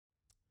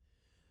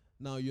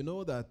Now, you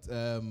know that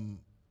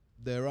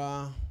there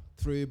are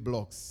 3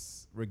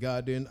 blocks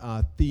regarding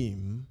our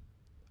theme,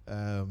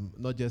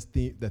 not just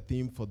the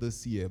theme for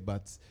this year,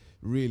 but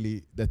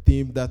really the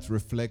theme that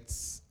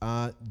reflects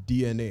our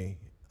DNA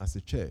as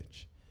a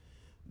church.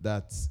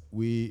 That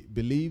we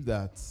believe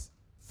that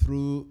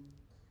through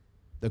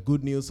the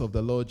good news of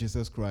the Lord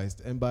Jesus Christ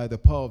and by the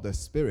power of the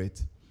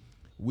Spirit,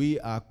 we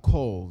are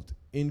called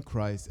in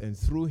Christ and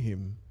through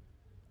Him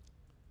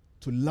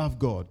to love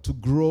God, to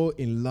grow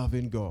in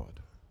loving God.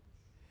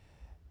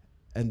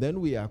 And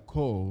then we are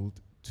called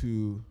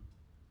to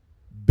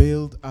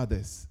build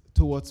others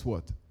towards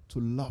what? To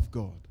love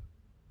God.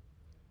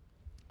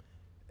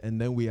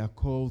 And then we are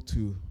called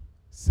to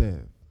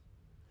serve.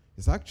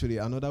 It's actually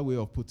another way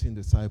of putting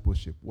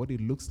discipleship, what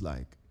it looks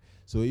like.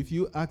 So if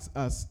you ask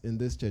us in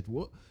this church,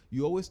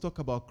 you always talk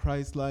about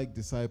Christ-like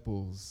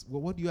disciples.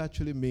 Well, what do you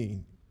actually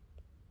mean?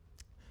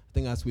 I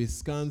think as we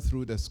scan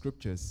through the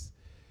scriptures,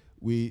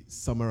 we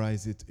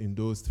summarize it in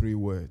those 3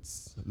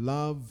 words.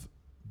 Love,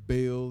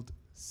 build,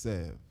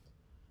 serve.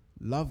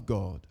 Love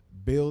God,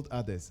 build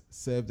others,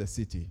 serve the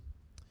city.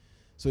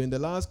 So in the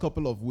last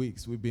couple of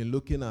weeks, we've been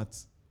looking at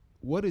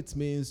what it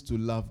means to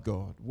love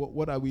God.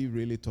 What are we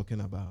really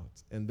talking about?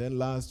 And then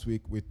last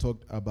week, we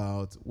talked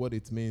about what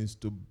it means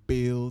to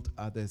build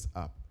others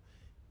up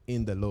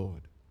in the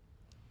Lord.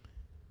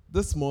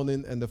 This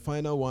morning, and the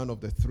final one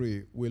of the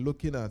 3, we're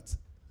looking at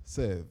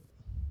serve,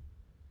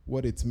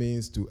 what it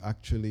means to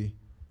actually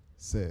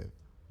serve.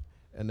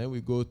 And then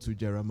we go to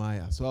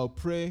Jeremiah. So I'll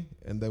pray,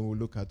 and then we'll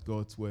look at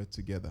God's word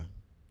together.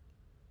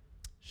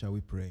 Shall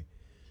we pray?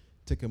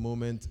 Take a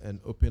moment and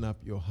open up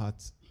your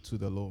heart to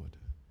the Lord.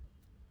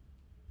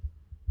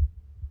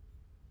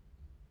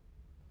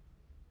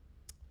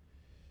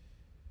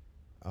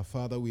 Our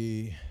Father,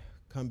 we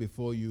come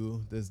before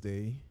you this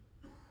day.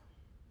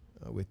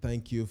 We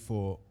thank you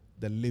for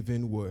the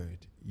living word,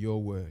 your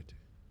word.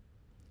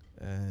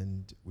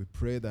 And we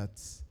pray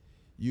that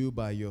you,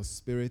 by your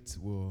Spirit,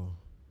 will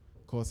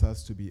cause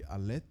us to be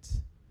alert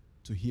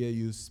to hear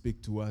you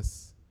speak to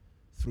us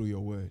through your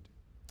word.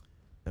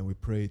 And we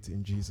pray it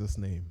in Jesus'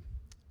 name.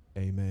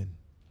 Amen.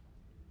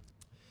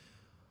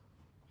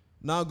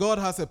 Now, God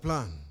has a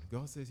plan.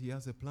 God says he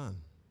has a plan.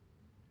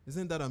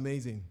 Isn't that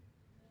amazing?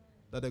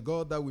 That the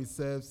God that we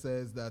serve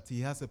says that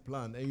he has a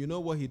plan. And you know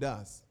what he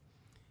does?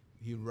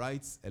 He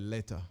writes a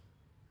letter.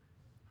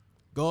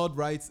 God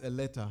writes a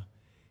letter.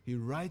 He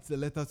writes the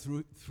letter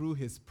through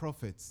his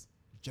prophets,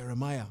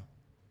 Jeremiah,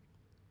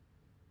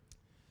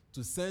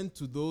 to send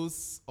to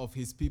those of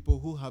his people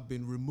who have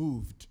been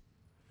removed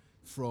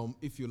from,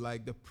 if you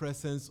like, the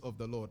presence of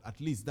the Lord. At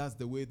least that's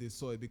the way they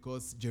saw it,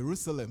 because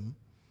Jerusalem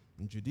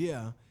in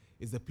Judea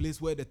is the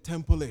place where the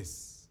temple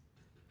is.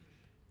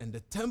 And the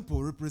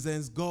temple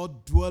represents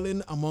God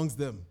dwelling amongst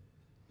them.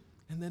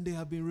 And then they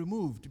have been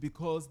removed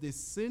because they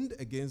sinned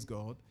against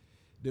God,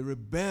 they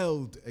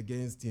rebelled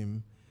against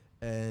him,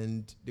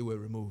 and they were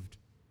removed.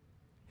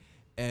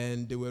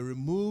 And they were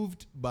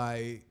removed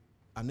by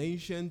an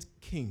ancient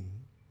king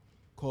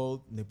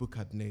called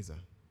Nebuchadnezzar.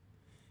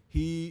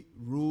 He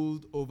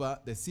ruled over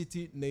the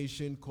city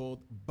nation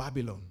called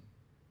Babylon.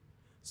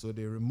 So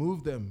they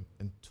removed them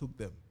and took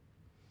them.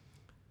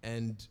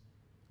 And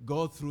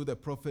God, through the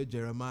prophet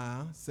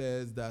Jeremiah,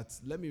 says that,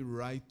 let me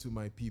write to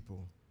my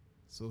people.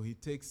 So he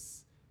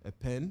takes a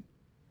pen,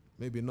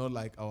 maybe not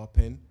like our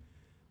pen,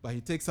 but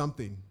he takes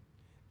something,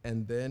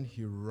 and then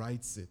he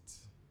writes it.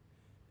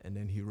 And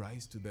then he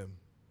writes to them.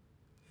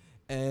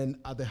 And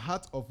at the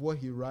heart of what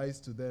he writes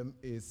to them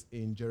is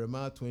in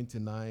Jeremiah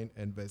 29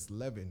 and verse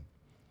 11.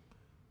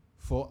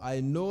 For I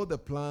know the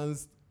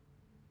plans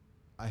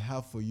I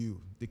have for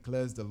you,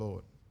 declares the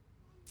Lord.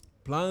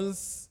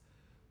 Plans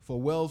for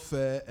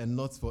welfare and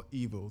not for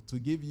evil, to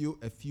give you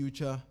a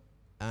future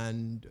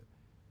and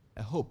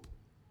a hope.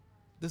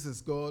 This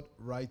is God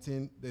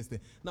writing this thing.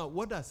 Now,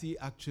 what does he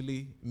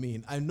actually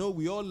mean? I know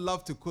we all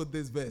love to quote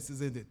this verse,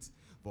 isn't it?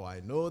 For I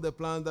know the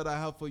plan that I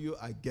have for you,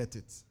 I get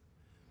it.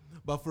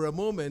 But for a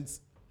moment,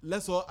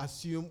 let's all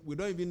assume we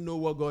don't even know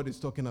what God is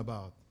talking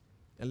about.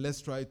 And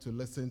let's try to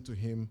listen to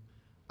him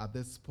at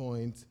this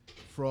point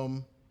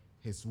from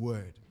his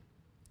word.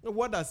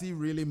 What does he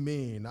really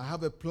mean? I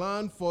have a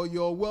plan for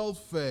your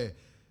welfare,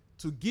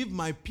 to give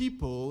my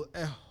people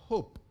a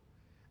hope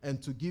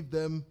and to give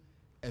them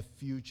a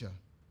future.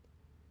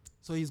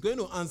 So he's going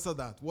to answer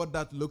that, what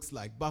that looks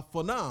like. But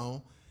for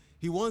now,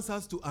 he wants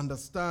us to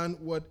understand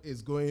what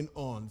is going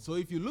on. So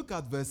if you look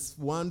at verse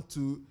 1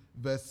 to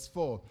verse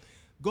 4,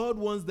 God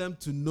wants them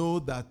to know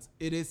that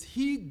it is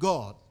he,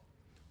 God,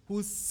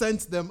 who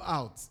sent them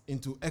out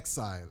into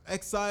exile.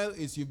 Exile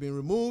is you've been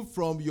removed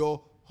from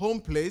your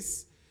home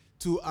place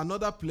to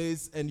another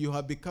place, and you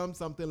have become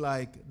something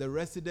like the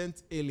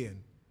resident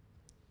alien.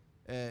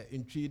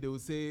 In Chi, they will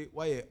say,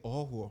 "Why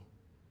oh?"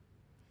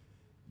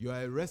 You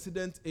are a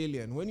resident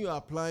alien. When you are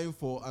applying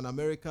for an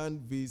American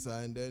visa,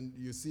 and then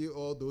you see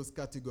all those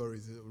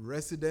categories,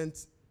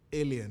 resident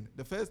alien.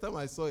 The first time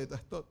I saw it,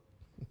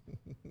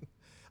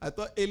 I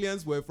thought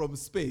aliens were from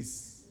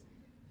space.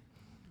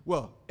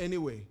 Well,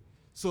 anyway,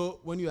 So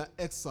when you are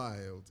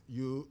exiled,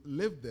 you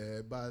live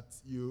there, but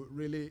you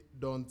really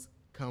don't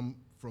come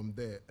from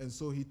there. And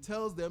so he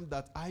tells them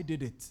that I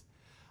did it.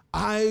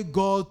 I,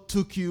 God,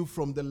 took you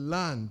from the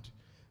land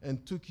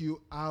and took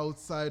you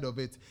outside of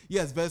it.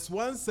 Yes, verse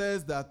 1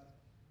 says that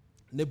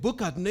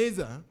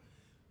Nebuchadnezzar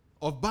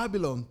of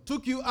Babylon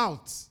took you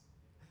out.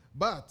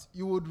 But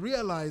you would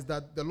realize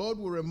that the Lord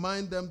will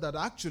remind them that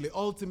actually,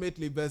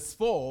 ultimately, verse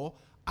 4,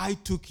 I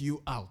took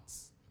you out.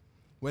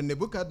 When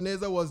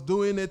Nebuchadnezzar was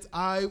doing it,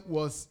 I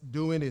was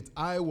doing it.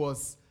 I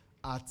was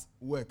at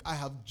work. I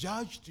have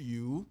judged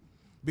you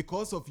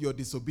because of your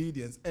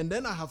disobedience, and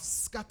then I have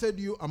scattered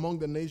you among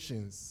the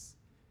nations.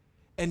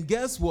 And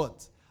guess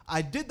what?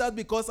 I did that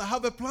because I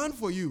have a plan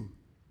for you.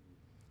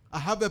 I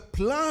have a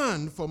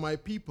plan for my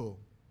people.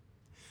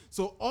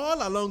 So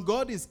all along,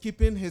 God is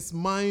keeping his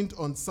mind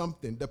on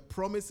something, the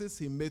promises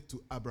he made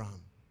to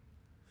Abraham.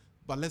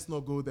 But let's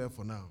not go there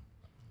for now.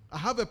 I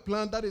have a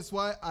plan. That is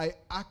why I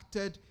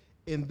acted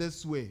in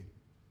this way.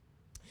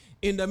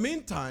 In the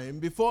meantime,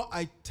 before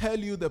I tell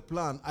you the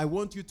plan, I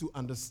want you to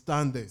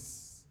understand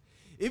this.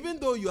 Even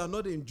though you are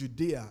not in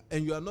Judea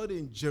and you are not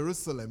in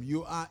Jerusalem,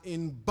 you are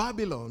in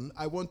Babylon,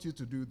 I want you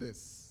to do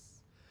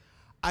this.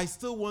 I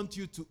still want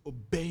you to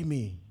obey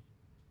me.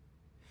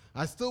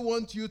 I still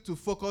want you to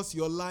focus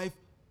your life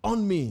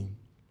on me.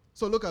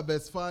 So look at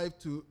verse 5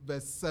 to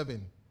verse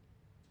 7.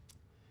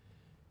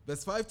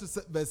 Verse 5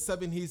 to verse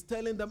 7, he's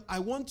telling them, I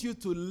want you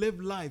to live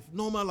life,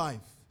 normal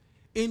life,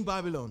 in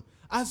Babylon,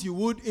 as you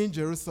would in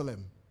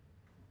Jerusalem.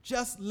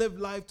 Just live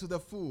life to the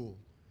full.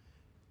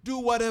 Do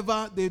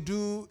whatever they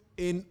do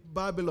in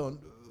Babylon.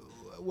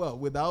 Well,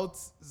 without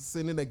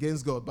sinning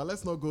against God, but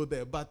let's not go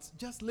there. But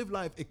just live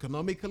life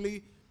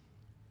economically,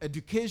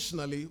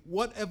 educationally,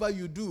 whatever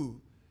you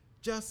do.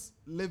 Just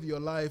live your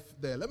life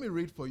there. Let me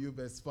read for you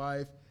verse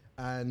 5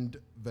 and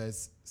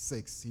verse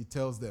 6. He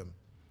tells them,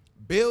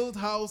 build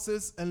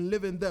houses and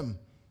live in them.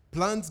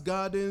 Plant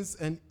gardens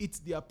and eat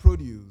their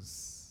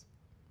produce.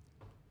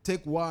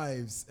 Take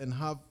wives and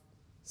have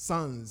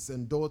sons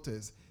and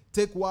daughters.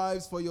 Take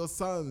wives for your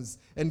sons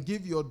and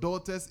give your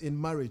daughters in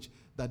marriage,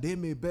 that they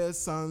may bear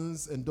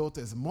sons and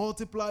daughters.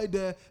 Multiply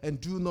there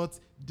and do not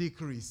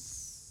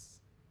decrease.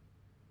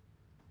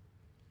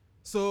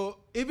 So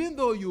even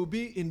though you'll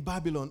be in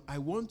Babylon, I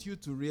want you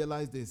to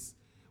realize this.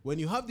 When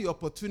you have the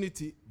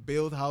opportunity,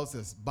 build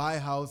houses, buy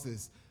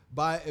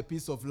a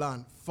piece of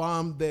land,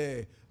 farm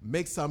there,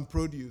 make some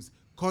produce,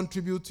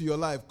 contribute to your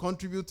life,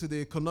 contribute to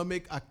the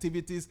economic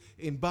activities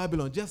in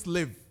Babylon. Just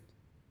live.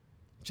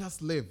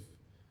 Just live.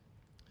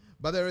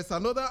 But there is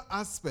another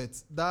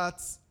aspect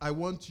that I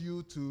want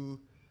you to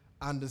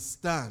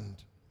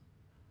understand.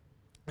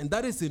 And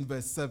that is in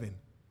verse 7.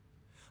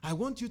 I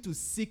want you to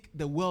seek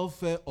the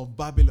welfare of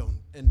Babylon.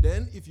 And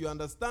then if you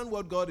understand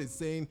what God is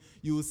saying,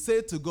 you will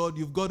say to God,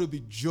 you've got to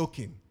be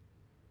joking.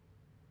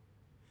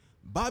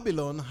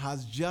 Babylon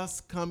has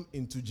just come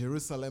into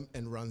Jerusalem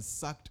and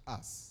ransacked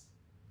us.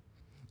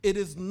 It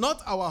is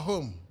not our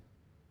home.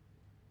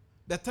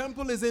 The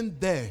temple isn't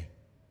there.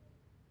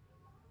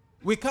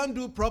 We can't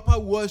do proper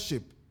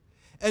worship.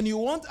 And you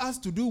want us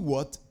to do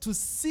what? To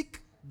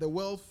seek the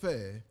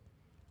welfare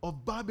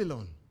of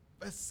Babylon.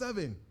 Verse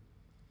 7.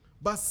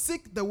 But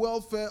seek the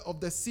welfare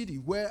of the city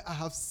where I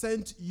have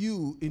sent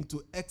you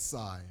into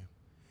exile,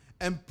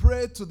 and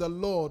pray to the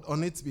Lord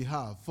on its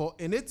behalf, for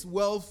in its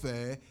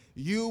welfare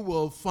you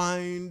will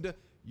find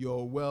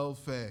your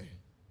welfare.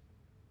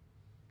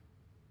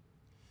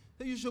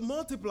 So you should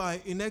multiply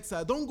in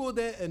exile. Don't go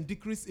there and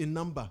decrease in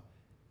number.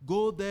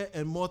 Go there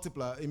and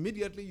multiply.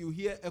 Immediately you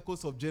hear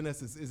echoes of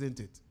Genesis, isn't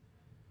it?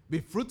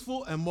 Be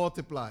fruitful and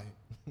multiply.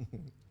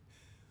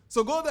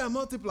 So go there and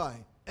multiply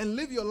and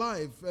live your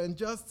life and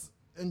just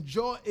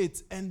enjoy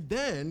it, and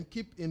then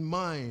keep in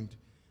mind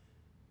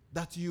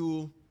that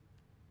you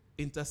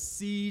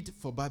intercede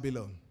for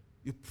Babylon.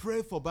 You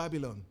pray for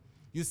Babylon.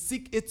 You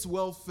seek its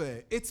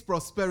welfare, its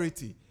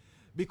prosperity.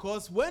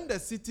 Because when the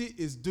city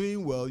is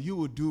doing well, you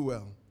will do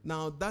well.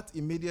 Now, that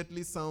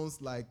immediately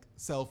sounds like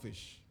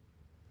selfish.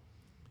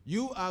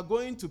 You are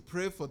going to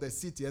pray for the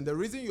city, and the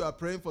reason you are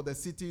praying for the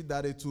city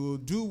that it will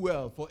do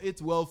well for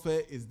its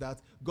welfare is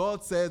that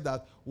God said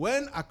that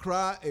when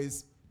Accra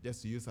is,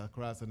 just to use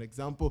Accra as an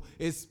example,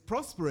 is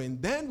prospering,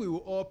 then we will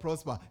all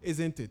prosper,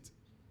 isn't it?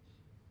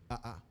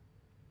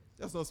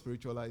 Let's not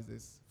spiritualize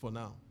this for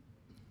now.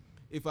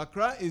 If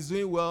Accra is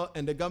doing well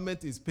and the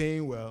government is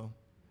paying well,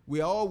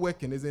 we are all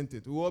working, isn't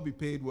it? We will all be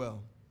paid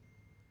well.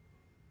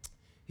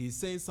 He's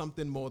saying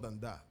something more than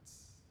that.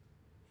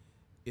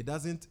 It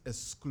doesn't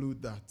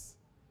exclude that,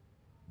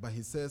 but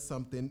he says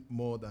something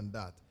more than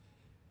that.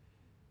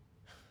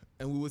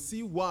 And we will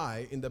see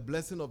why in the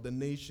blessing of the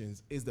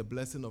nations is the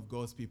blessing of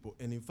God's people.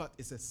 And in fact,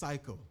 it's a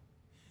cycle.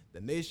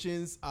 The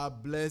nations are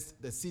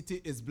blessed. The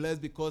city is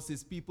blessed because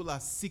his people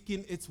are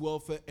seeking its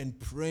welfare and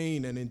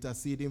praying and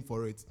interceding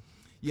for it.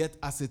 Yet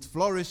as it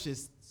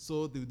flourishes,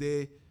 so do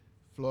they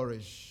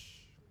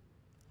flourish.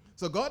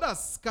 So God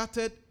has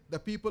scattered the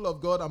people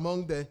of God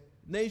among the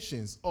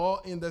nations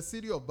or in the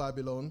city of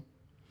Babylon,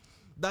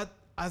 that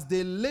as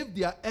they live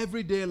their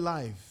everyday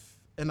life,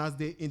 and as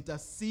they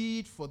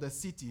intercede for the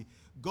city,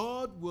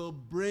 God will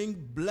bring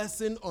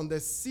blessing on the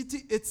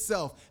city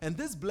itself. And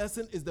this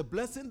blessing is the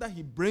blessing that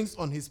he brings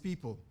on his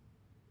people.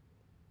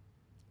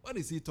 What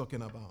is he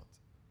talking about?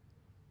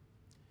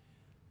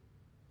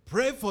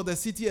 Pray for the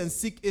city and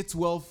seek its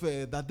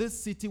welfare, that this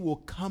city will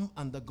come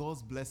under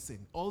God's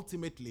blessing.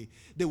 Ultimately,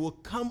 they will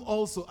come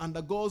also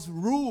under God's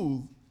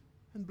rule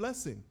and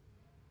blessing.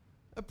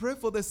 Pray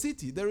for the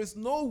city. There is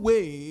no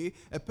way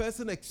a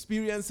person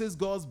experiences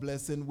God's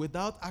blessing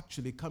without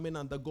actually coming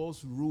under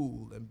God's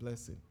rule and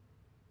blessing.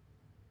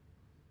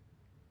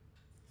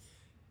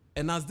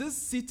 And as this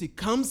city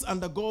comes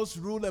under God's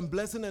rule and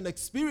blessing and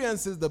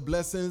experiences the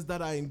blessings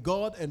that are in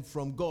God and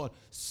from God,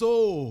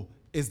 so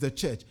is the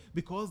church.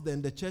 Because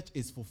then the church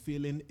is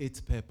fulfilling its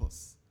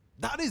purpose.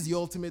 That is the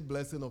ultimate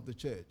blessing of the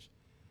church.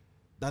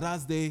 That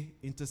as they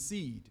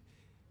intercede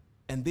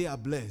and they are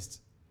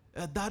blessed,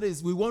 that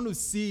is, we want to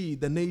see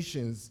the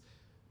nations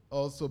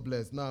also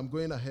blessed. Now I'm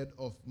going ahead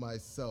of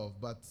myself,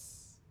 but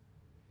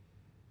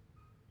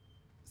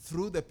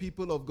through the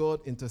people of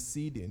God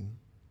interceding,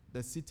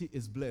 the city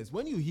is blessed.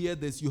 When you hear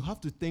this, you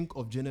have to think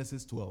of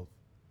Genesis 12.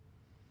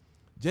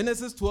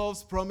 Genesis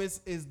 12's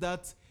promise is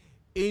that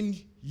in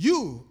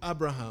you,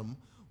 Abraham,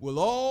 will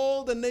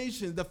all the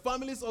nations, the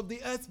families of the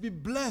earth be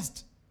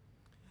blessed.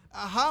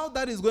 How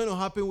that is going to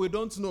happen, we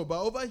don't know.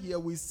 But over here,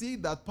 we see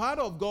that part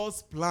of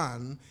God's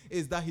plan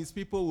is that his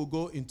people will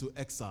go into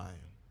exile.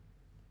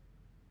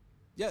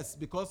 Yes,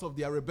 because of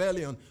their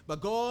rebellion. But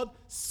God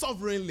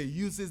sovereignly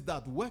uses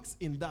that, works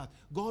in that.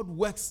 God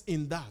works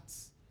in that.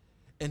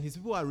 And his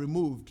people are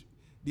removed.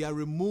 They are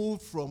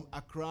removed from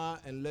Accra,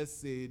 and let's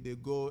say they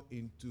go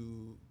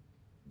into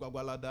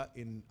Gwagwalada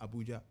in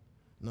Abuja.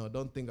 No,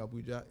 don't think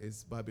Abuja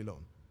is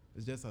Babylon.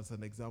 It's just as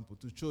an example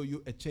to show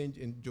you a change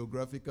in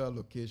geographical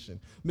location.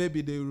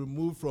 Maybe they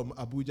remove from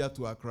Abuja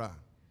to Accra.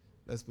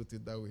 Let's put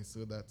it that way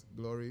so that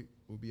glory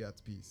will be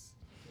at peace.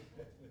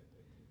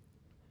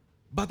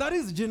 But that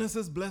is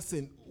Genesis'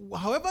 blessing.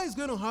 However, it's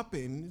going to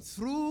happen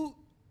through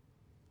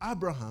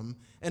Abraham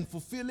and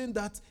fulfilling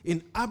that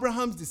in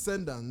Abraham's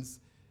descendants,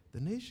 the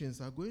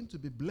nations are going to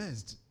be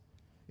blessed.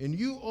 In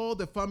you, all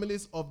the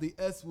families of the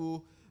earth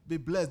will be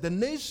blessed. The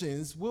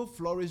nations will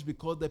flourish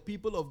because the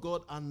people of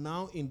God are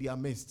now in their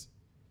midst.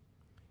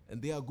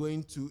 And they are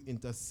going to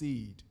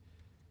intercede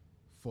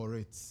for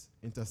it.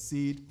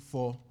 Intercede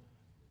for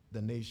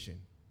the nation.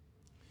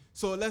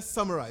 So let's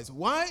summarize.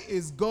 Why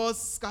is God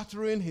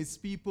scattering his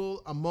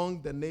people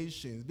among the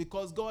nations?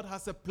 Because God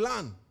has a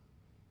plan.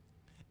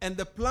 And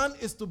the plan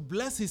is to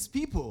bless his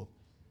people.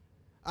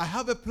 I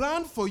have a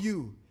plan for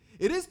you.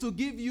 It is to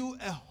give you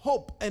a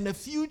hope and a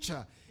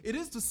future. It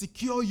is to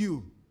secure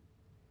you.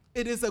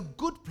 It is a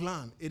good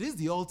plan. It is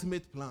the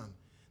ultimate plan.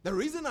 The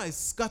reason I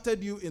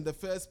scattered you in the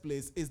first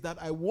place is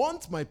that I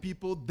want my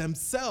people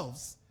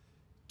themselves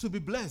to be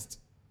blessed.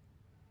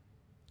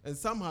 And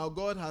somehow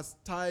God has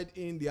tied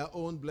in their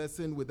own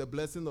blessing with the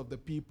blessing of the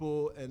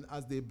people, and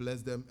as they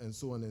bless them and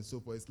so on and so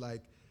forth. It's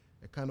like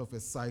a kind of a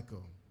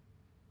cycle.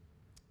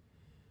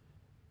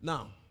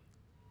 Now,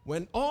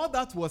 when all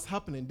that was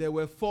happening, there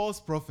were false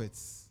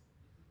prophets.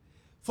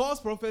 False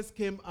prophets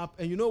came up,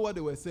 and you know what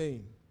they were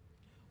saying?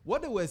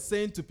 What they were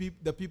saying to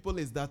the people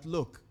is that,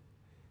 look,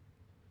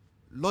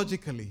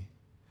 logically,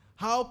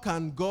 how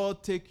can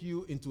God take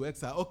you into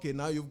exile? Okay,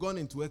 now you've gone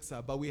into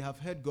exile, but we have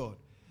heard God.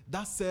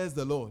 That says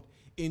the Lord.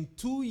 In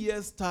 2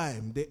 years'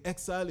 time, the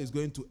exile is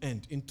going to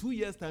end. In 2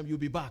 years' time, you'll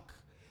be back.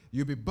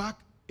 You'll be back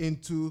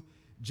into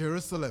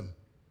Jerusalem.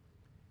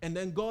 And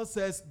then God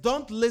says,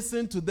 don't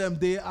listen to them.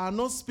 They are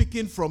not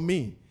speaking from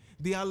me.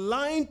 They are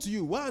lying to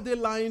you. Why are they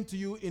lying to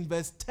you? In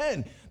verse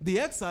 10, the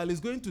exile is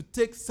going to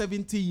take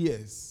 70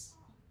 years.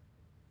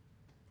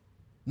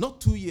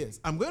 Not 2 years.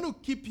 I'm going to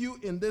keep you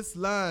in this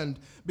land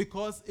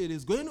because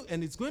it's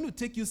going to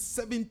take you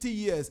 70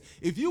 years.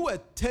 If you were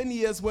 10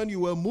 years when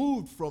you were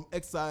moved from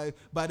exile,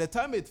 by the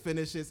time it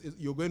finishes,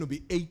 you're going to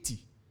be 80.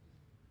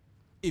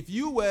 If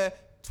you were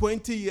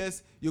 20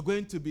 years, you're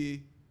going to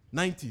be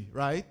 90,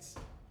 right?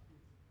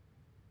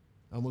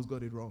 I almost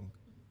got it wrong.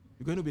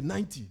 You're going to be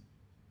 90.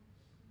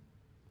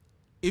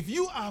 If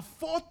you are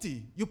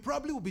 40, you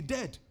probably will be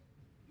dead.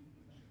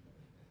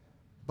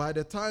 By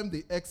the time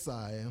the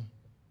exile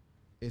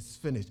is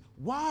finished.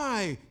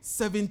 Why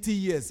 70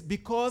 years?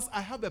 Because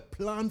I have a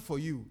plan for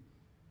you.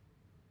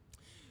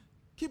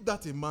 Keep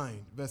that in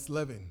mind, verse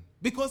 11.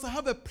 Because I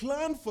have a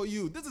plan for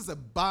you. This is a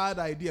bad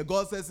idea.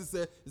 God says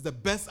it's the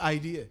best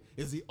idea.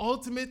 It's the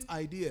ultimate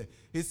idea.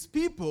 His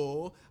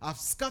people are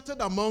scattered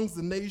amongst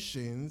the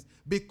nations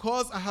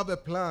because I have a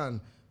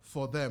plan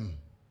for them.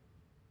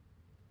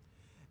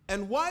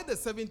 And why the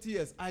 70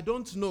 years? I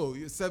don't know.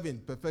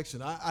 7,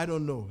 perfection. I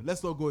don't know.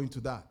 Let's not go into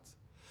that.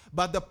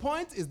 But the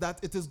point is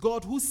that it is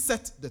God who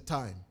set the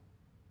time.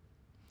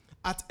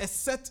 At a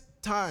set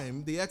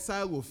time, the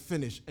exile will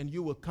finish and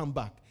you will come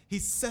back. He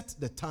set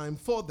the time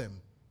for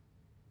them.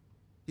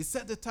 He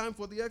set the time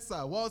for the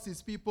exile whilst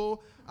his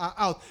people are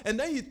out. And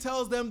then he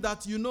tells them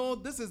that,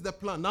 this is the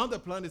plan. Now the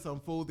plan is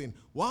unfolding.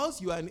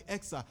 Whilst you are in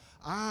exile,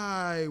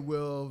 I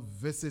will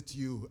visit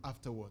you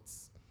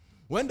afterwards.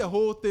 when the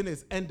whole thing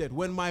is ended,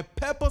 when my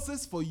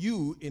purposes for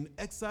you in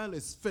exile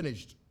is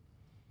finished,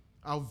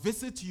 I'll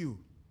visit you.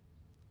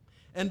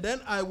 And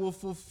then I will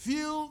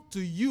fulfill to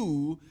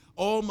you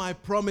all my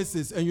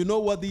promises. And you know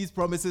what these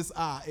promises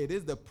are? It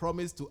is the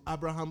promise to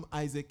Abraham,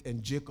 Isaac,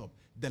 and Jacob,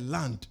 the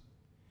land.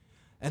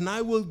 And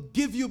I will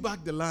give you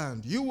back the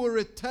land. You will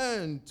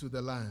return to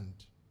the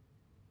land.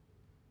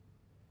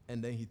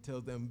 And then he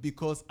tells them,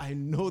 because I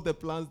know the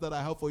plans that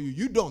I have for you.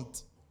 You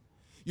don't.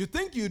 You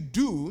think you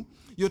do.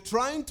 You're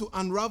trying to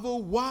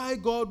unravel why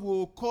God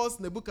will cause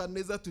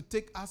Nebuchadnezzar to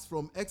take us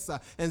from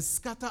exile and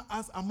scatter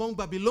us among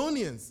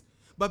Babylonians.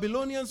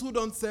 Babylonians who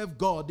don't serve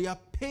God, they are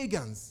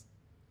pagans.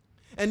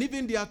 And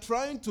even they are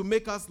trying to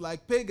make us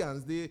like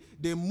pagans.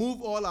 They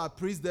move all our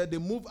priests there. They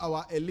move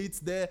our elites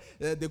there.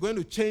 They're going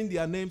to change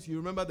their names. You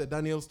remember the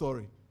Daniel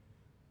story?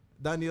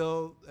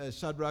 Daniel,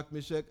 Shadrach,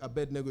 Meshach,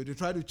 Abednego. They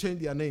try to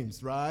change their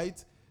names,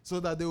 right? So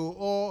that they will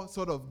all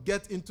sort of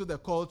get into the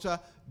culture,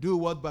 do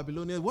what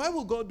Babylonians. Why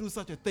would God do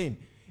such a thing?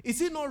 Is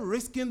he not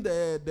risking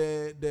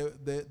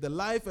the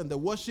life and the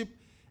worship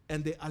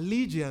and the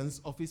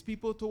allegiance of his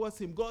people towards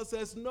him? God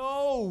says,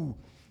 no.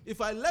 If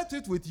I let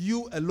it with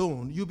you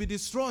alone, you'll be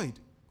destroyed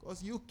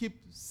because you keep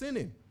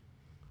sinning.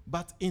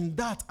 But in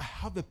that, I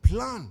have a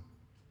plan.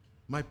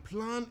 My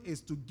plan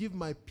is to give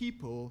my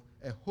people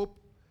a hope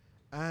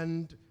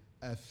and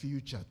a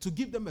future, to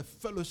give them a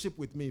fellowship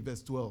with me,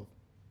 verse 12.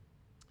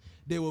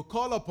 They will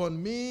call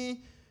upon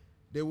me,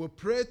 they will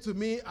pray to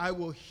me, I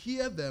will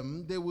hear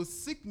them, they will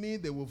seek me,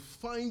 they will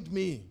find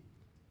me.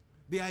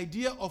 The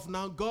idea of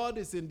now God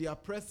is in their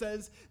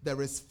presence,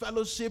 there is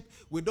fellowship.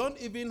 We don't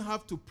even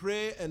have to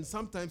pray, and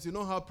sometimes you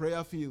know how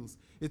prayer feels.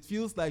 It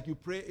feels like you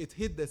pray, it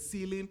hit the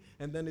ceiling,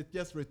 and then it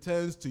just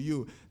returns to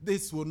you.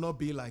 This will not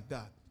be like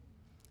that.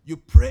 You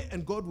pray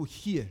and God will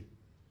hear.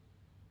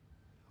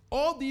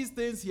 All these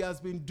things he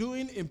has been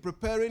doing in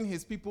preparing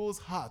his people's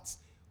hearts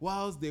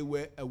whilst they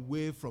were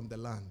away from the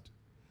land,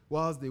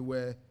 whilst they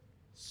were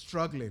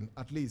struggling,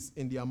 at least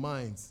in their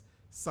minds,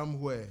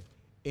 somewhere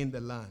in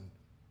the land.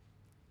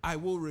 I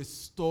will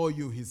restore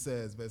you, he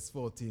says, verse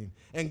 14,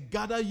 and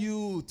gather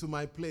you to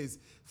my place.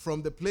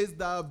 From the place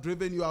that I've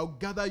driven you, I'll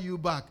gather you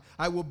back.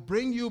 I will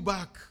bring you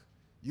back.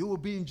 You will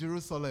be in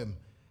Jerusalem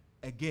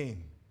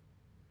again.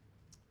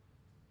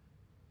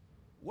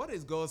 What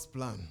is God's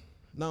plan?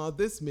 Now,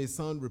 this may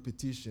sound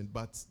repetition,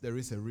 but there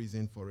is a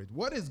reason for it.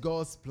 What is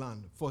God's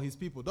plan for his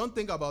people? Don't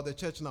think about the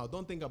church now.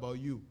 Don't think about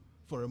you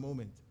for a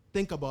moment.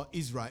 Think about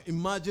Israel.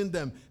 Imagine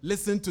them.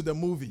 Listen to the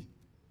movie.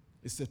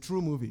 It's a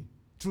true movie,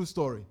 true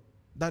story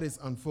that is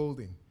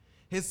unfolding.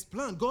 His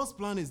plan, God's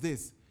plan is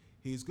this.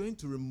 He is going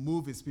to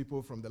remove his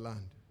people from the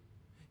land.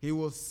 He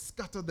will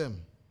scatter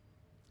them.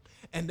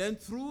 And then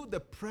through the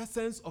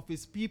presence of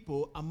his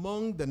people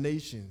among the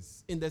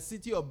nations, in the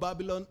city of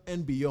Babylon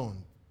and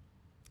beyond,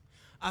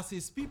 as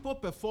his people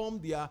perform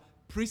their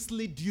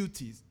priestly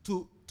duties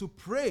to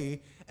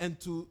pray and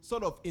to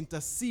sort of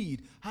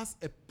intercede, has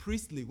a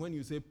priestly, when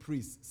you say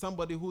priest,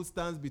 somebody who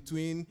stands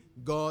between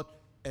God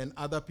and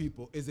other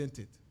people, isn't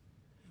it?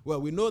 Well,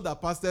 we know that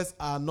pastors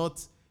are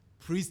not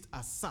priests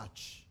as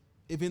such,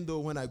 even though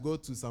when I go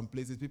to some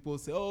places, people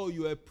say, oh,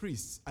 you're a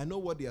priest. I know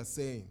what they are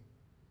saying.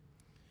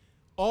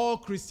 All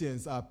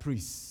Christians are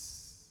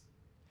priests.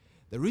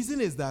 The reason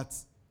is that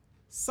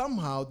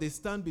somehow they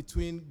stand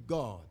between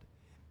God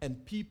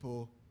and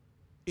people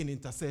in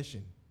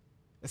intercession,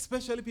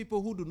 especially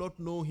people who do not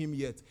know him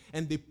yet,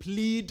 and they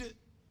plead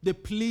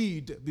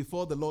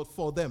before the Lord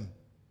for them.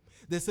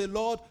 They say,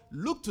 Lord,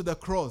 look to the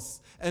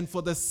cross, and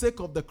for the sake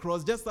of the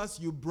cross, just as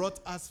you brought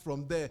us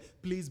from there,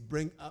 please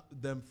bring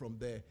them from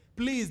there.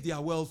 Please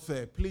their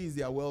welfare, please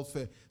their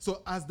welfare.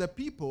 So as the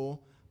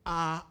people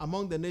are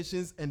among the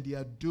nations and they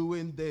are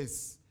doing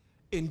this,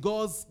 in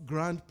God's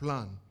grand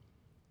plan,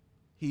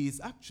 he is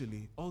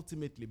actually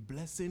ultimately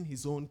blessing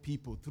his own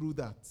people through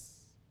that.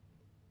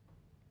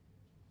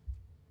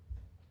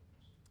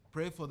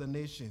 Pray for the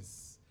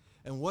nations.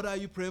 And what are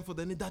you praying for?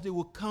 That they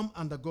will come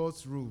under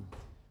God's rule.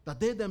 That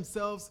they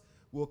themselves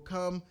will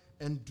come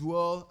and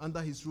dwell under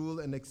his rule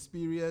and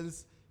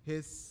experience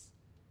his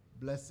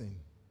blessing.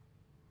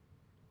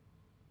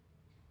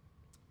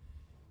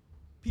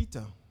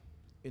 Peter,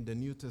 in the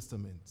New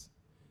Testament,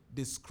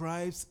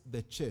 describes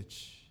the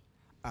church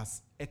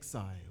as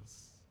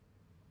exiles.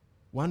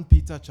 1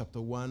 Peter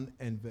chapter 1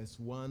 and verse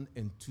 1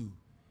 and 2.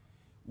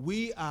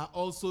 We are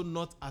also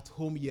not at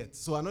home yet.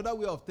 So another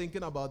way of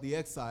thinking about the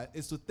exile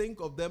is to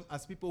think of them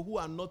as people who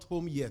are not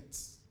home yet.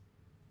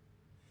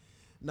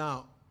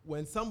 Now,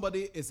 when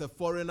somebody is a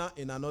foreigner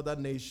in another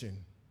nation,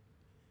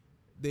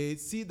 they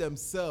see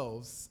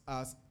themselves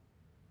as,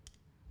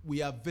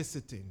 we are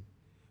visiting,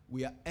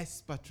 we are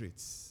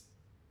expatriates.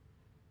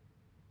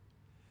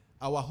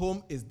 Our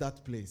home is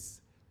that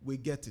place. We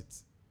get it.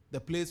 The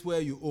place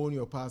where you own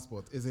your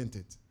passport, isn't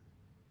it?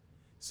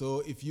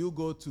 So if you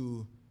go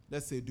to,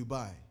 let's say,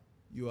 Dubai,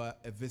 you are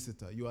a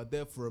visitor. You are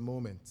there for a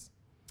moment,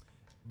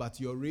 but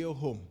your real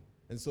home.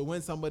 And so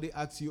when somebody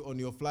asks you on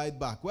your flight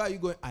back, where are you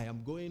going? I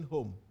am going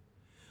home.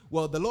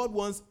 Well, the Lord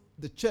wants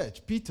the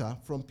church,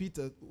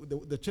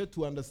 the church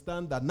to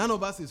understand that none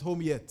of us is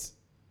home yet.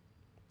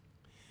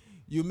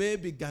 You may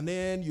be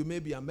Ghanaian, you may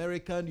be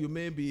American, you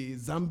may be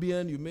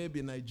Zambian, you may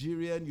be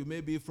Nigerian, you may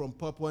be from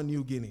Papua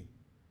New Guinea.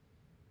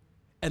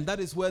 And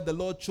that is where the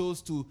Lord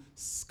chose to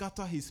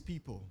scatter his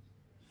people.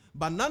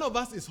 But none of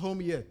us is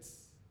home yet.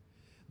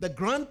 The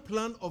grand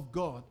plan of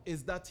God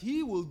is that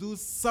he will do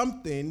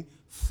something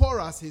for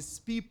us, his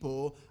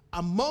people,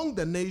 among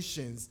the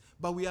nations,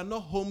 but we are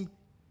not home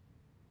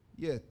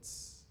yet.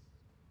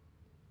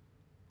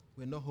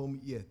 We're not home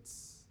yet.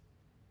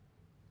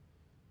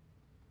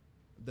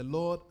 The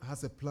Lord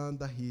has a plan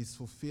that he is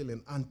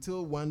fulfilling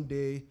until one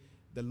day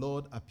the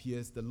Lord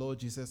appears, the Lord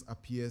Jesus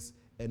appears,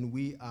 and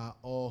we are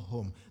all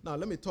home. Now,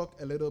 let me talk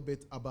a little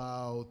bit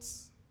about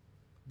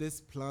this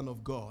plan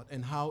of God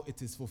and how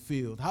it is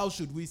fulfilled. How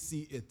should we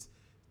see it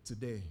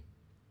today?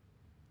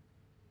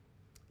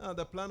 Now,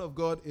 the plan of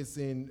God is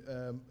in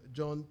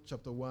John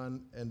chapter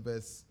 1 and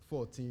verse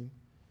 14,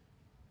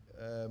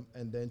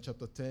 and then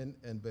chapter 10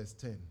 and verse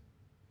 10.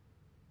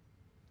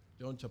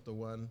 John chapter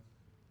 1,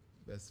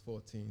 verse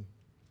 14.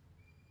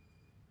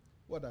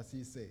 What does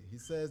he say? He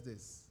says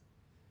this,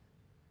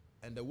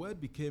 "And the word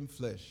became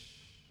flesh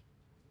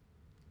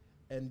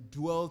and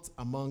dwelt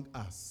among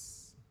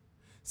us."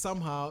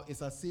 Somehow,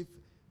 it's as if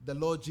the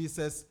Lord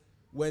Jesus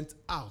went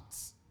out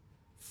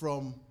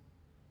from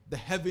the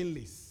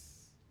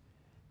heavenlies.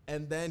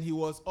 And then he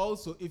was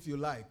also, if you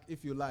like,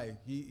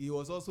 he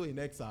was also in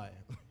exile.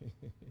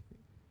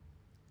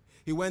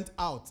 He went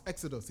out,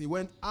 Exodus, he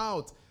went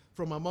out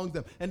from among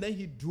them. And then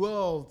he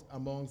dwelled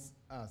amongst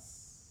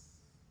us.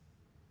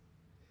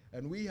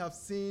 And we have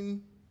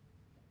seen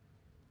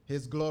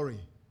his glory,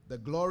 the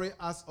glory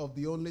as of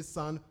the only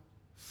Son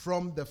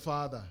from the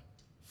Father,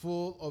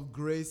 full of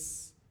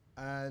grace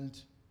and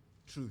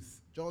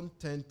truth. John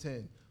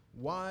 10:10.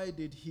 Why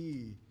did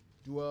he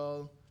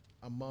dwell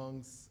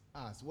amongst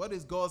us? What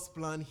is God's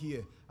plan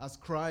here as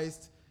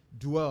Christ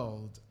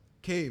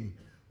came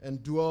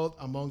and dwelled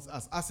amongst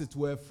us, as it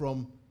were,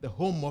 from the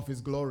home of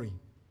his glory,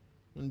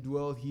 and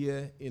dwell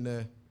here in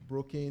a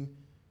broken,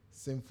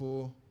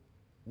 sinful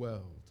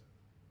world?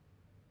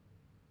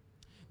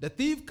 The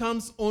thief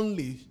comes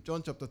only,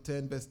 John chapter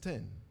 10, verse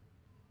 10,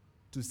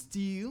 to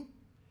steal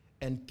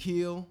and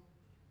kill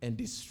and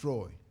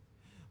destroy.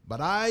 But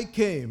I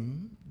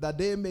came that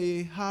they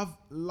may have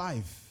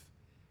life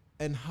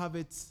and have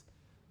it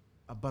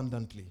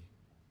abundantly.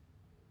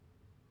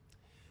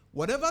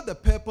 Whatever the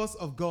purpose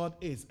of God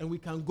is, and we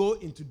can go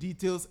into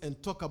details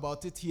and talk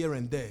about it here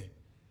and there,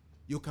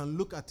 you can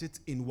look at it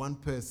in one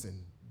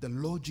person, the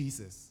Lord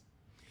Jesus.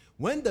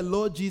 When the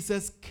Lord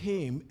Jesus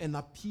came and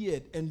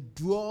appeared and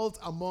dwelt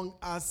among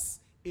us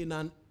in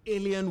an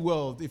alien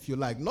world, if you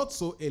like, not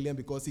so alien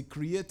because he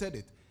created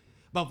it,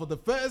 but for the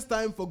first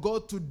time for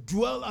God to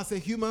dwell as a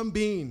human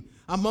being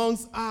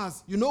amongst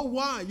us. You know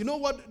why? You know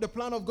what the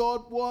plan of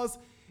God was?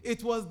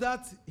 It was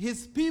that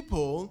his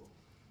people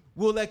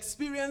will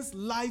experience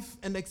life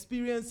and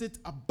experience it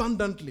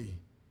abundantly.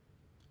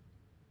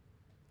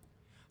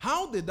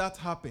 How did that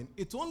happen?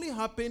 It only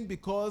happened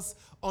because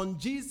on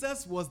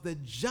Jesus was the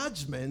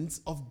judgment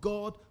of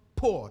God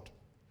poured.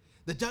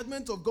 The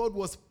judgment of God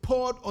was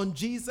poured on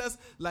Jesus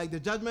like the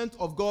judgment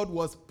of God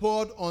was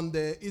poured on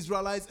the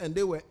Israelites and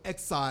they were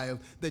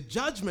exiled. The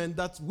judgment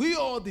that we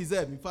all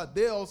deserve, in fact,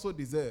 they also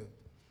deserved,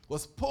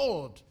 was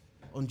poured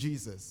on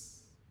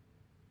Jesus.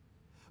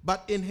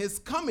 But in his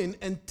coming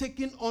and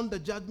taking on the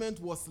judgment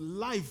was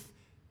life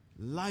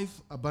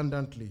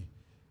abundantly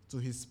to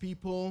his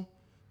people,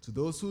 to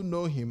those who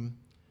know him,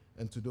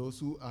 and to those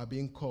who are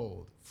being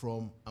called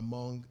from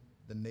among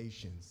the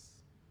nations.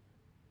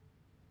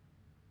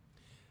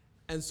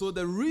 And so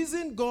the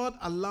reason God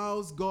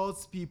allows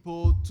God's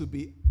people to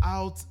be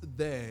out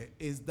there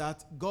is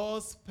that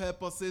God's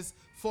purposes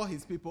for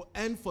his people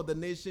and for the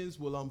nations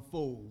will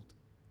unfold.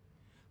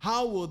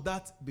 How will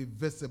that be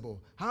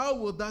visible? How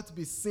will that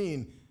be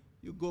seen?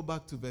 You go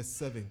back to verse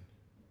 7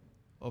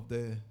 of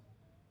the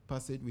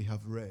passage we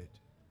have read.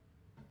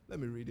 Let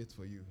me read it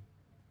for you.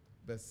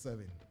 Verse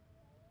 7.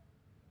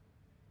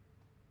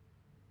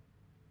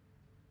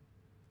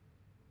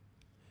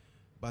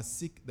 But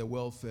seek the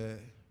welfare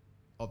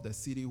of the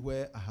city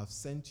where I have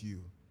sent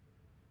you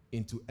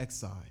into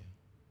exile,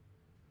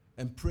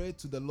 and pray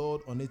to the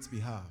Lord on its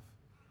behalf,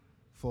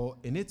 for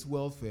in its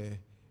welfare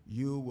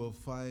you will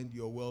find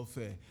your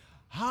welfare.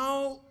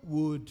 How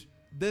would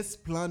this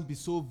plan be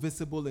so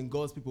visible in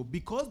God's people?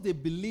 Because they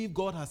believe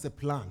God has a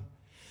plan.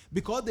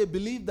 Because they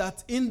believe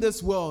that in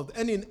this world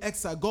and in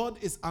exile, God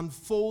is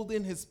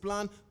unfolding his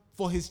plan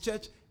for his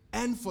church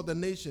and for the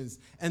nations.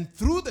 And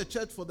through the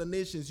church for the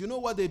nations, you know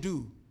what they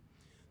do?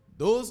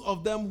 Those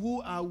of them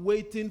who are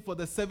waiting for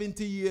the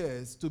 70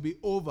 years to be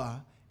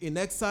over in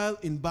exile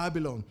in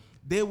Babylon,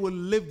 they will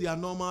live their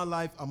normal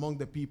life among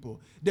the people.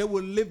 They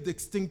will live the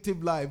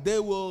distinctive life. They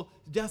will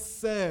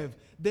just serve.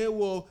 They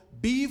will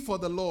be for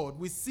the Lord.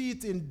 We see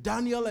it in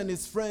Daniel and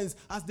his friends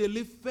as they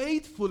live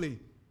faithfully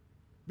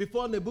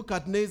before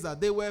Nebuchadnezzar.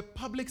 They were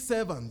public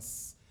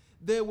servants.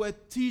 They were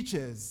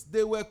teachers.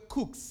 They were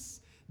cooks.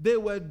 They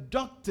were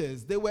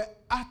doctors. They were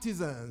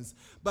artisans.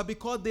 But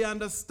because they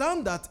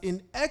understand that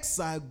in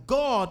exile,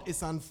 God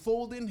is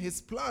unfolding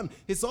his plan,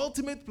 his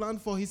ultimate plan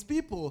for his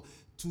people,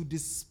 to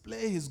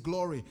display his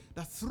glory,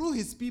 that through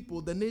his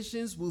people, the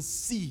nations will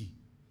see.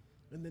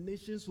 And the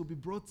nations will be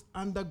brought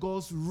under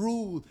God's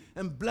rule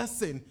and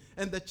blessing.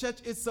 And the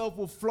church itself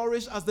will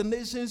flourish as the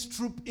nations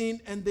troop in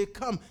and they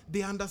come.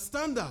 They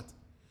understand that.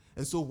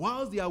 And so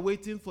while they are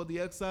waiting for the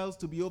exiles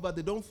to be over,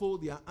 they don't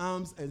fold their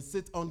arms and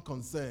sit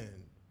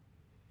unconcerned.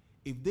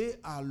 If they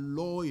are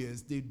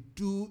lawyers, they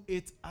do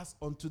it as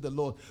unto the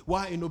Lord.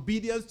 Why? In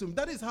obedience to him.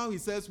 That is how he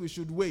says we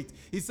should wait.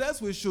 He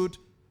says we should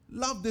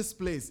love this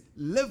place,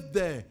 live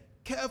there,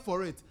 care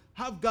for it,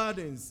 have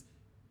gardens,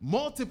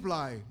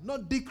 multiply,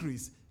 not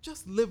decrease.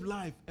 Just live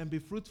life and be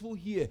fruitful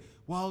here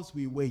whilst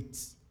we wait.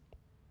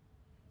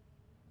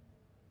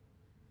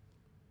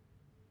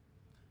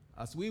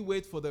 As we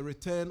wait for the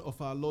return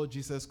of our Lord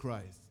Jesus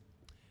Christ,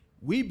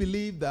 we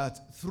believe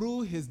that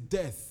through his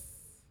death,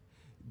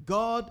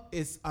 God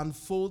is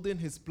unfolding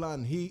his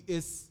plan. He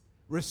is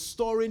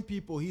restoring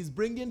people. He's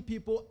bringing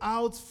people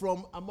out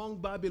from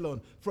among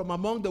Babylon, from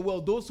among the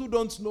world, those who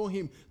don't know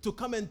him, to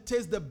come and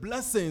taste the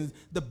blessing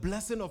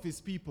of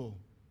his people.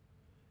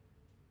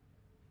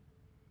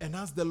 And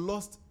as the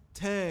lost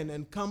turn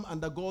and come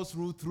under God's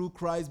rule through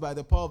Christ by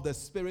the power of the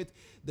Spirit,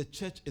 the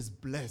church is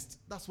blessed.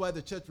 That's why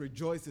the church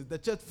rejoices. The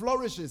church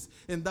flourishes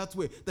in that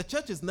way. The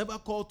church is never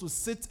called to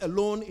sit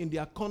alone in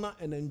their corner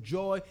and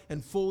enjoy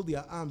and fold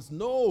their arms.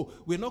 No,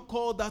 we're not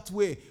called that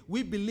way.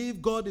 We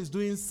believe God is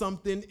doing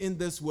something in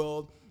this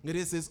world. It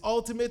is his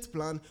ultimate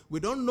plan.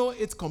 We don't know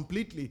it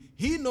completely.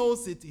 He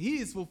knows it. He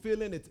is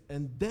fulfilling it.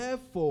 And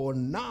therefore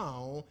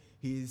now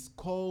he is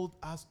called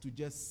us to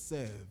just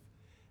serve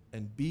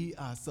and be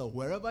ourselves.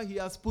 Wherever he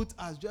has put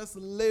us, just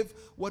live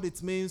what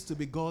it means to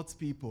be God's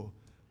people,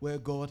 where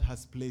God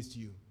has placed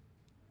you.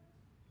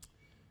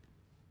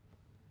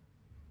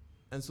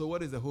 And so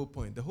what is the whole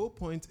point? The whole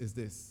point is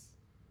this.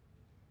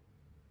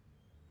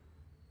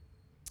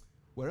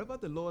 Wherever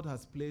the Lord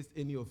has placed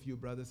any of you,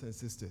 brothers and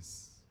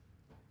sisters,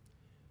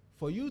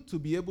 for you to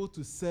be able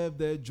to serve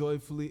there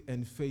joyfully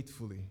and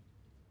faithfully,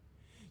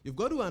 you've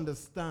got to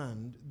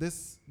understand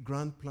this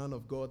grand plan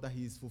of God that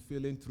he is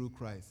fulfilling through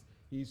Christ.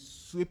 He's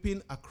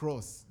sweeping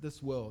across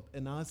this world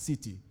and our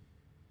city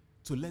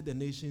to let the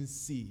nations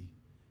see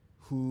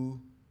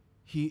who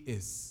he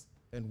is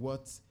and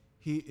what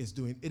he is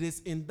doing. It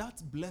is in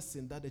that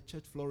blessing that the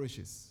church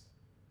flourishes.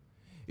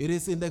 It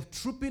is in the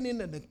trooping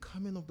in and the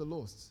coming of the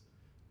lost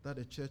that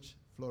the church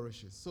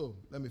flourishes. So,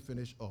 let me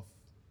finish off.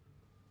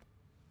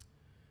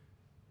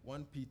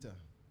 1 Peter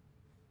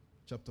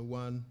chapter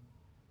 1,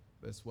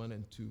 verse 1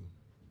 and 2.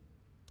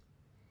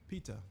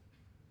 Peter,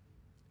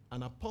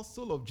 an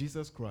apostle of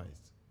Jesus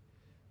Christ,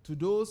 to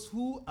those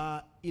who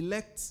are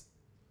elect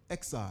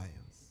exiles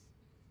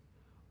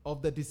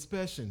of the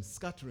dispersion,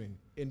 scattering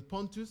in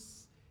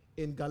Pontus,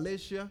 in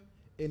Galatia,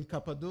 in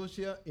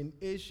Cappadocia, in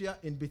Asia,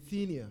 in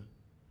Bithynia.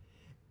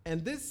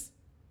 And this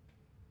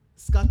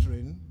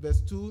scattering,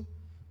 verse 2,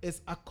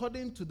 is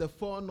according to the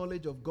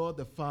foreknowledge of God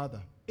the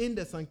Father, in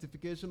the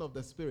sanctification of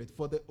the Spirit,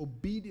 for the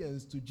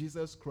obedience to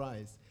Jesus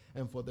Christ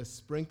and for the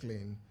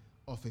sprinkling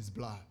of his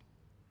blood.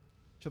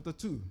 Chapter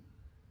 2.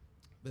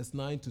 Verse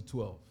 9 to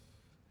 12.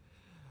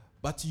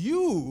 But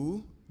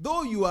you,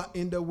 though you are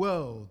in the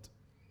world,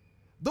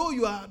 though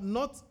you are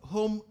not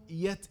home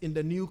yet in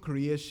the new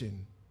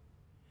creation,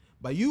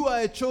 but you are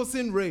a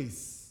chosen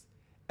race,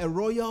 a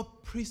royal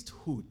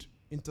priesthood,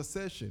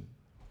 intercession,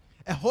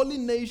 a holy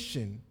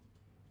nation,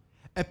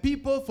 a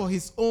people for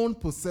his own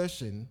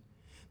possession,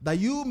 that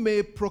you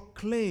may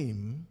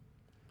proclaim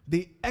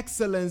the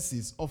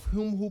excellencies of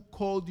him who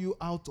called you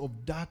out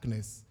of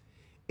darkness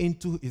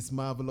into his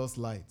marvelous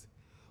light.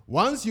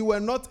 Once you were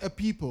not a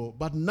people,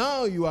 but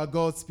now you are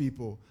God's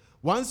people.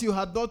 Once you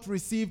had not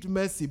received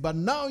mercy, but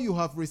now you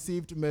have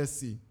received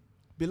mercy.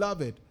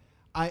 Beloved,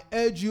 I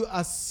urge you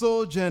as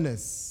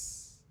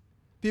sojourners,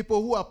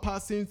 people who are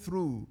passing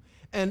through,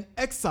 and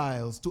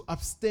exiles, to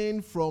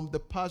abstain from the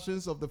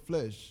passions of the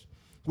flesh,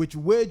 which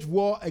wage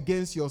war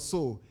against your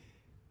soul.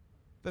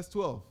 Verse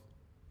 12.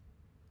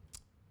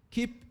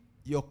 Keep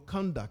your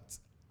conduct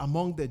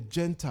among the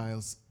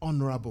Gentiles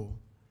honorable.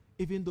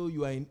 Even though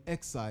you are in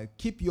exile,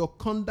 keep your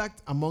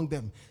conduct among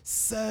them.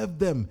 Serve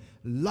them,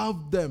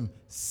 love them,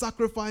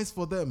 sacrifice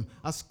for them,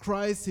 as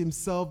Christ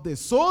himself did,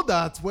 so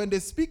that when they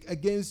speak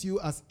against you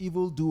as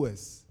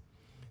evildoers,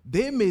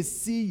 they may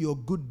see your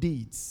good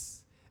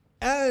deeds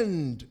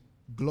and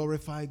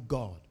glorify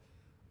God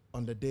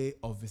on the day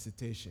of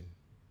visitation.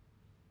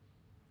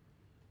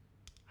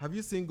 Have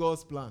you seen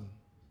God's plan?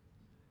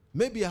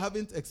 Maybe I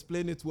haven't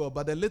explained it well,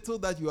 but the little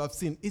that you have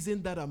seen,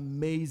 isn't that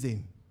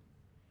amazing?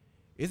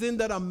 Isn't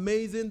that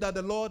amazing that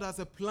the Lord has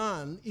a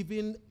plan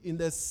even in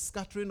the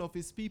scattering of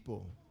his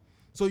people?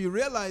 So you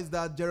realize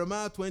that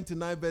Jeremiah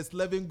 29 verse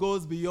 11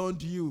 goes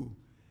beyond you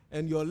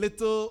and your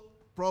little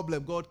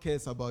problem. God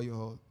cares about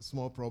your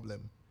small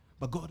problem.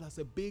 But God has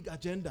a big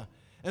agenda.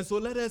 And so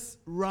let us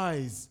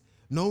rise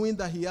knowing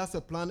that he has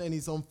a plan and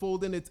he's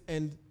unfolding it,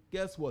 and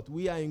guess what?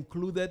 We are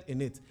included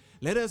in it.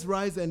 Let us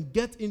rise and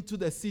get into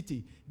the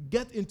city,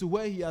 get into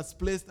where he has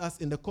placed us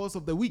in the course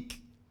of the week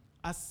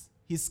as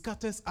he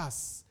scatters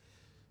us,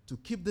 to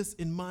keep this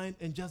in mind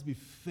and just be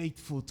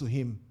faithful to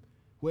him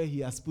where he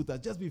has put us.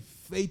 Just be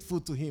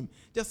faithful to him.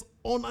 Just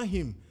honor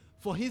him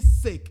for his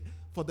sake,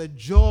 for the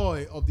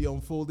joy of the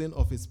unfolding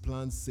of his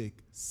plan's sake.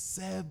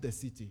 Serve the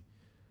city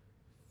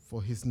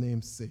for his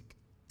name's sake.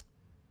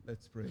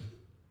 Let's pray.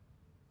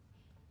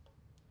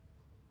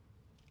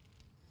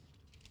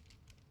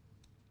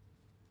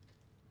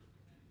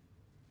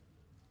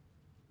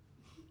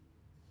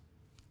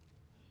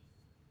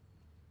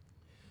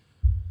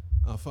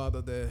 Our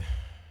Father, the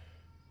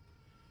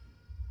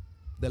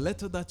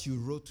letter that you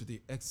wrote to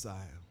the exile,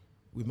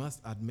 we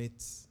must admit,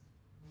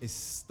 is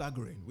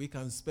staggering. We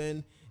can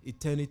spend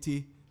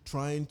eternity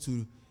trying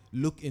to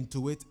look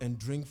into it and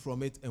drink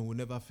from it, and we'll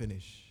never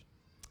finish.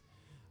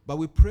 But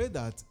we pray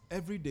that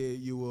every day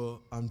you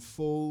will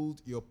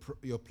unfold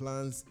your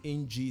plans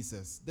in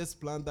Jesus. This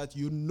plan that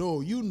you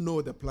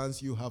know the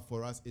plans you have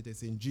for us. It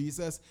is in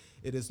Jesus.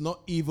 It is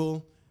not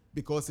evil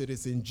because it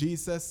is in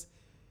Jesus.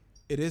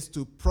 It is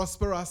to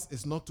prosper us.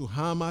 It's not to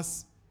harm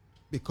us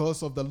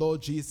because of the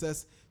Lord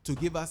Jesus, to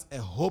give us a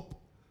hope,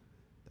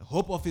 the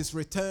hope of his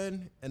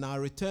return and our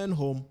return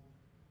home,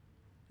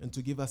 and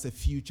to give us a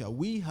future.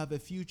 We have a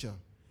future.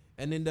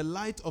 And in the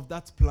light of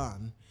that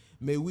plan,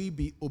 may we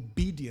be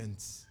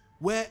obedient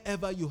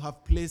wherever you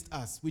have placed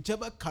us,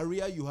 whichever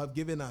career you have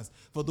given us,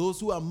 for those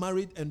who are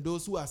married and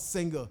those who are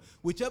single,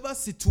 whichever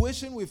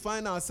situation we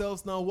find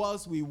ourselves now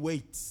whilst we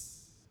wait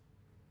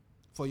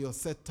for your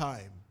set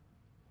time,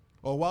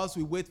 or whilst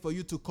we wait for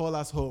you to call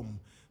us home.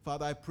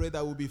 Father, I pray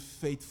that we'll be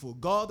faithful.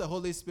 God, the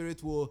Holy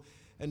Spirit will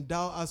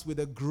endow us with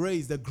the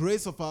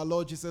grace of our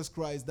Lord Jesus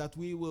Christ, that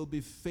we will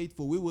be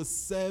faithful. We will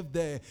serve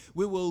there.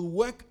 We will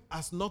work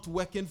as not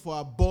working for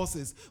our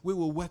bosses. We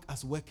will work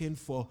as working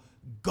for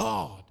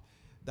God,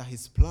 that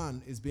his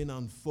plan is being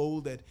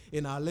unfolded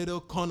in our little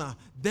corner.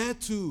 There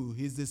too,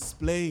 he's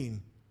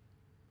displaying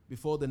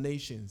before the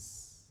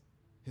nations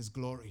his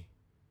glory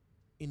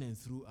in and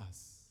through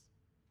us.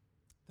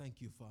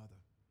 Thank you, Father.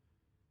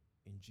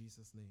 In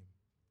Jesus' name,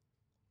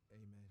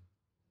 amen.